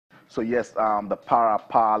So yes, the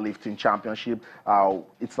Powerlifting Championship,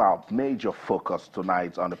 it's our major focus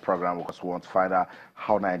tonight on the program because we want to find out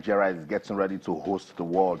how Nigeria is getting ready to host the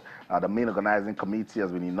world. The main organizing committee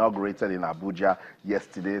has been inaugurated in Abuja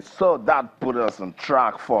yesterday, so that put us on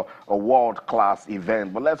track for a world-class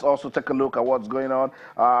event. But let's also take a look at what's going on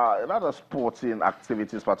in other sporting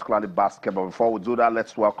activities, particularly basketball. Before we do that,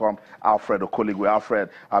 let's welcome Alfred Okoligwe. Alfred,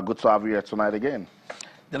 good to have you here tonight again.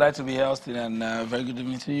 Delighted to be here, Austin, and very good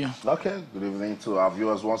evening to you. Okay, good evening to our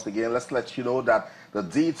viewers once again. Let's let you know that the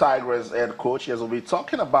D Tigers head coach, yes, we'll be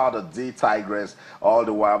talking about the D Tigers all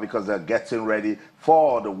the while because they're getting ready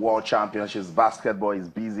for the World Championships. Basketball is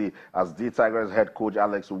busy as D Tigers head coach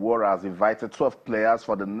Alex Uwora has invited 12 players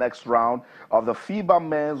for the next round of the FIBA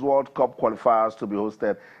Men's World Cup qualifiers to be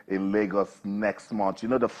hosted in Lagos next month. You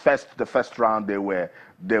know, the first round they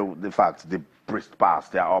breezed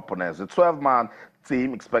past their opponents. The 12-man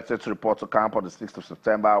team expected to report to camp on the 6th of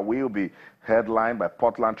September will be headlined by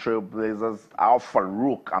Portland Trail Blazers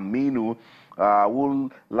Al-Farouk Aminu,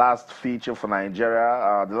 who last featured for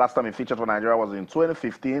Nigeria. The last time he featured for Nigeria was in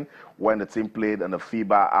 2015 when the team played in the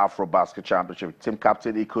FIBA Afro-Basket Championship. Team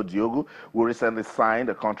captain Iko Diogu, who recently signed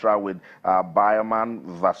a contract with Bioman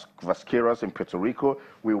Vasqueros in Puerto Rico,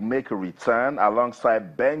 will make a return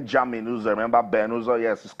alongside Benjamin Uzo. Remember Ben Uzo?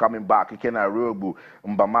 Yes, he's coming back. Ikena Riobu,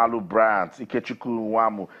 Mbamalu Bryant, Ikechukwu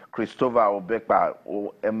Nwamu, Christopher Obekpa,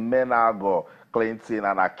 Emenago Clinton,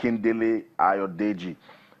 and Akindele Ayodeji.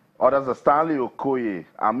 Others are Stanley Okoye,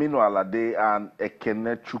 Aminu Alade, and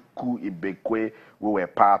Ekenechukwu Ibekwe, who were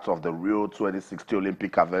part of the Rio 2060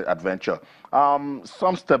 Olympic adventure.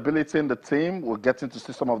 Some stability in the team. We're getting to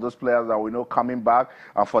see some of those players that we know coming back.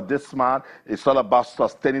 And for this man, it's all about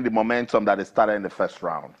sustaining the momentum that they started in the first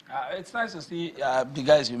round. It's nice to see the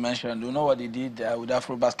guys you mentioned. You know what they did with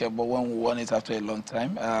Afro basketball when we won it after a long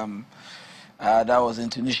time. That was in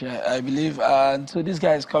Tunisia, I believe. So this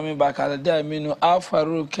guy is coming back. I mean,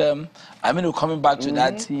 Al-Farouk, coming back to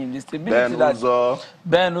that team. The stability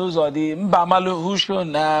Ben Uzo, the Mbamalu, who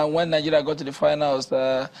shown when Nigeria got to the finals,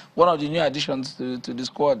 one of the new additions to the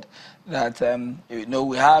squad that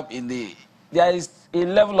we have there is a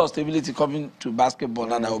level of stability coming to basketball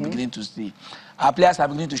now that we're beginning to see. Our players are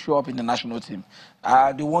beginning to show up in the national team.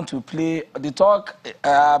 They want to play. The talk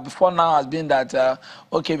before now has been that,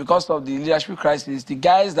 okay, because of the leadership crisis, the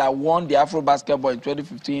guys that won the Afro basketball in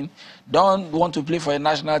 2015 don't want to play for a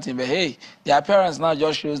national team. But hey, their appearance now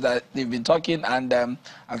just shows that they've been talking, and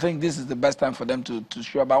I think this is the best time for them to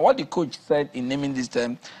show up. And what the coach said in naming this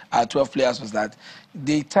 12 players was that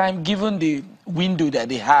the time, given the window that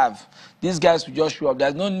they have, these guys will just show up.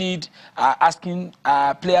 There's no need asking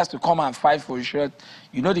players to come and fight for a shirt.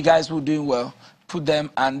 You know the guys who are doing well, put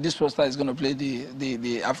them, and this roster is going to play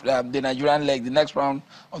the Nigerian leg, the next round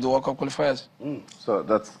of the World Cup qualifiers. So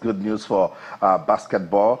that's good news for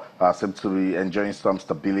basketball. Seem to be enjoying some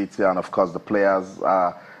stability, and of course the players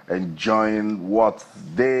are enjoying what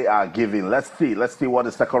they are giving. Let's see what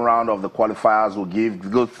the second round of the qualifiers will give. The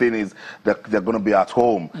good thing is that they're going to be at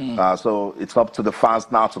home, so it's up to the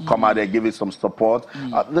fans now to come out there, give it some support.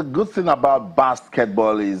 The good thing about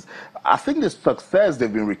basketball is I think the success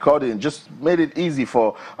they've been recording just made it easy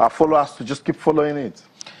for followers to just keep following it.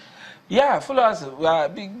 Yeah, followers,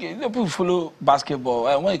 people follow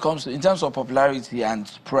basketball. When it comes to, in terms of popularity and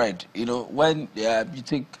spread, when you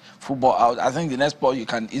take football out, I think the next sport you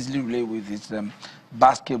can easily relate with is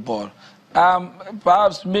basketball.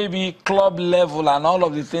 Perhaps maybe club level and all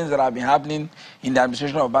of the things that have been happening in the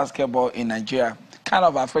administration of basketball in Nigeria kind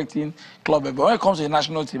of affecting club level. When it comes to the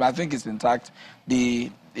national team, I think it's intact.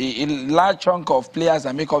 A large chunk of players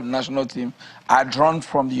that make up the national team are drawn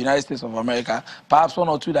from the United States of America, perhaps one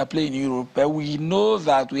or two that play in Europe. But we know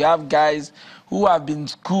that we have guys who have been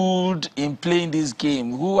schooled in playing this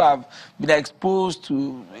game, who have been exposed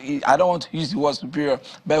to, I don't want to use the word superior,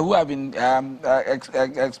 but who have been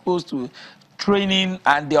exposed to training,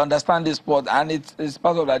 and they understand the sport, and it's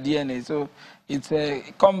part of their DNA. So it's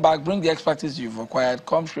come back, bring the expertise you've acquired,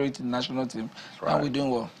 come show it to the national team, and we're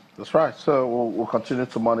doing well. That's right. So we'll continue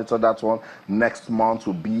to monitor that one. Next month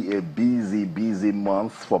will be a busy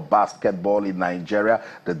month for basketball in Nigeria.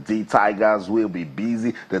 The D Tigers will be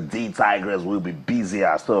busy. The D Tigers will be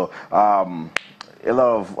busier. So a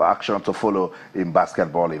lot of action to follow in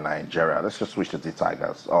basketball in Nigeria. Let's just wish the D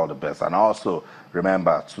Tigers all the best. And also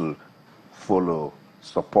remember to follow,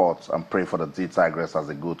 support, and pray for the D Tigers as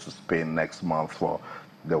they go to Spain next month for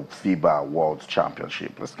the FIBA World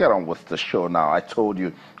Championship. Let's get on with the show now. I told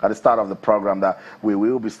you at the start of the program that we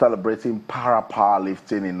will be celebrating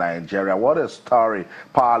powerlifting in Nigeria. What a story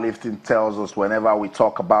powerlifting tells us whenever we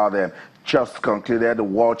talk about them. just concluded the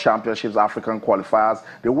World Championships African qualifiers.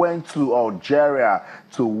 They went to Algeria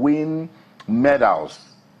to win medals,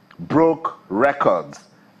 broke records.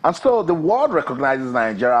 And so the world recognizes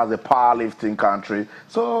Nigeria as a powerlifting country.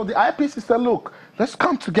 So the IPC said, look, let's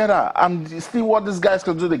come together and see what these guys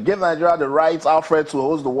can do. They gave Nigeria the rights, Alfred, to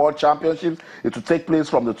host the World Championships. It will take place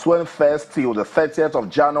from the 21st till the 30th of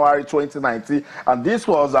January 2019. And this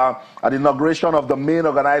was at the inauguration of the main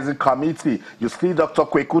organizing committee. You see Dr.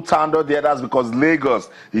 Kweku Tando there, that's because Lagos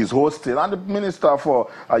is hosting. And the Minister for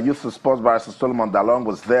Youth and Sports, Barrister Solomon Dalong,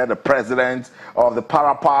 was there. The President of the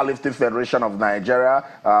Powerlifting Federation of Nigeria,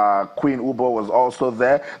 Queen Ubo, was also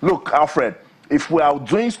there. Look, Alfred, if we are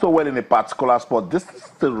doing so well in a particular sport, this is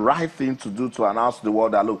the right thing to do to announce to the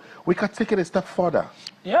world that, look, we can take it a step further.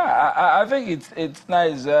 Yeah, I think it's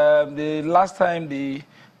nice. The last time the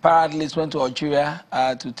para-athletes went to Algeria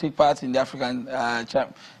to take part in the African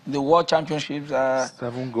the World Championships.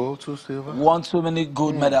 7 gold, 2 silver. Won so many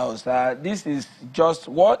gold medals. This is just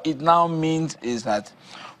what it now means is that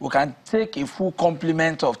we can take a full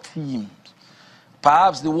complement of teams.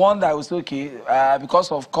 Perhaps the one that was okay,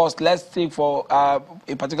 because of cost, let's take for a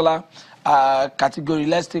particular category,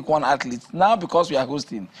 let's take one athlete. Now, because we are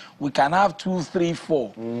hosting, we can have 2, 3,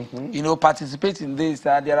 4, you know, participate in this.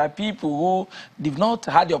 There are people who they've not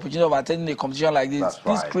had the opportunity of attending a competition like this.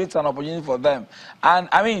 This creates an opportunity for them. And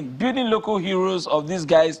I mean, building local heroes of these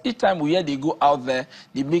guys, each time we hear they go out there,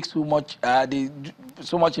 they make so much,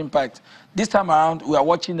 so much impact. This time around, we are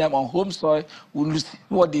watching them on home soil. We'll see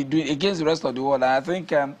what they do against the rest of the world. And I think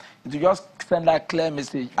it will just send that clear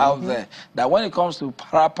message out there that when it comes to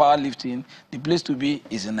powerlifting, the place to be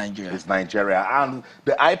is in Nigeria. It's Nigeria. And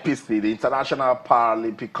the IPC, the International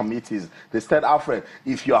Paralympic Committees, they said, Alfred,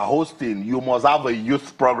 if you are hosting, you must have a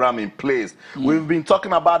youth program in place. We've been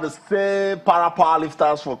talking about the same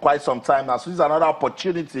powerlifters for quite some time now. So this is another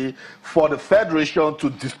opportunity for the Federation to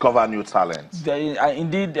discover new talents.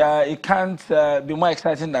 Indeed, it can't be more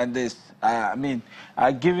exciting than this. I mean,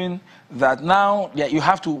 given that now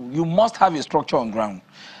you must have a structure on ground.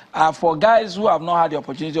 For guys who have not had the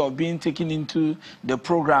opportunity of being taken into the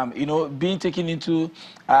program, you know, being taken into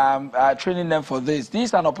training them for this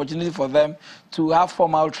is an opportunity for them to have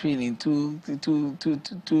formal training, to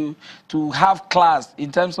have class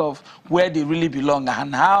in terms of where they really belong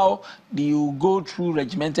and how you go through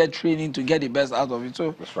regimented training to get the best out of it.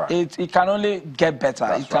 So it can only get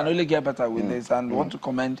better. It can only get better with this, and want to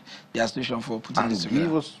commend the association for putting this together.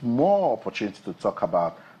 Give us more opportunity to talk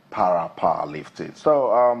about powerlifting.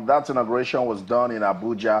 So that inauguration was done in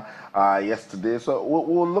Abuja yesterday. So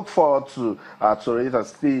we'll look forward to it and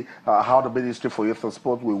see how the Ministry for Youth and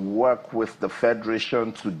Sport will work with the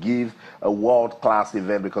Federation to give a world-class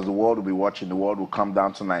event, because the world will be watching. The world will come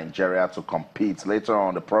down to Nigeria to compete. Later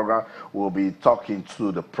on the program, we'll be talking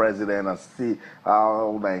to the President and see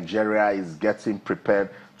how Nigeria is getting prepared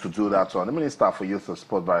to do that. So the Minister for Youth and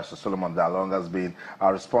Sport, Barrister Solomon Dalong, has been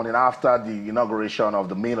responding after the inauguration of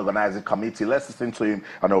the main organizing committee. Let's listen to him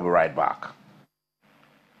and we'll be right back.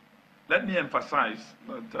 Let me emphasize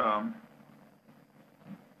that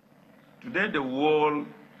today the world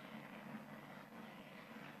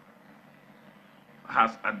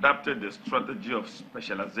has adopted the strategy of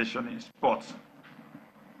specialization in sports.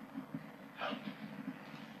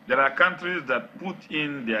 There are countries that put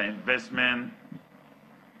in their investment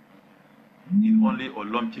in only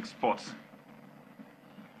Olympic sports.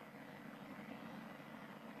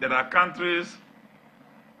 There are countries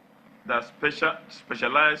that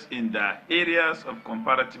specialize in the areas of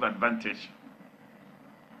comparative advantage.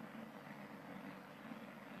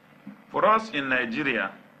 For us in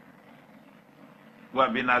Nigeria, we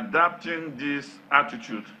have been adapting this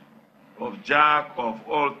attitude of jack of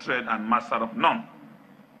all trade and master of none.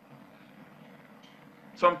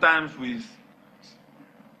 Sometimes we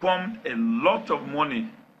pump a lot of money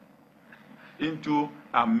into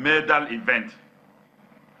a medal event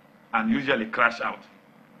and usually crash out.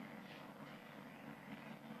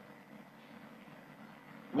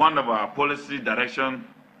 One of our policy direction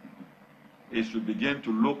is to begin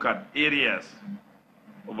to look at areas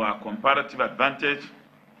of our comparative advantage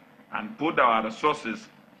and put our resources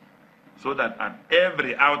so that at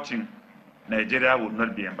every outing, Nigeria will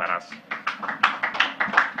not be embarrassed.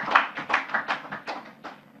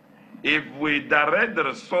 If we direct the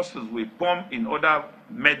resources we pump in other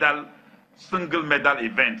single medal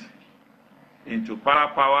events into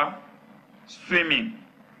para-power, swimming,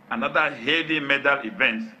 and other heavy medal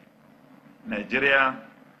events, Nigeria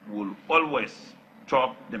will always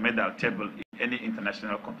top the medal table in any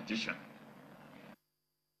international competition.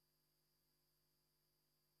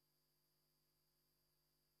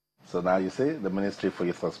 So now you see, the Ministry for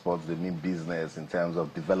Youth and Sports, they mean business in terms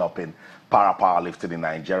of developing powerlifting in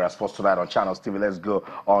Nigeria. Sports Tonight on Channels TV. Let's go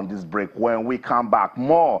on this break. When we come back,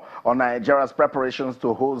 more on Nigeria's preparations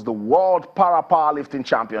to host the World Powerlifting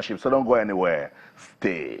Championship. So don't go anywhere.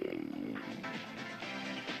 Stay.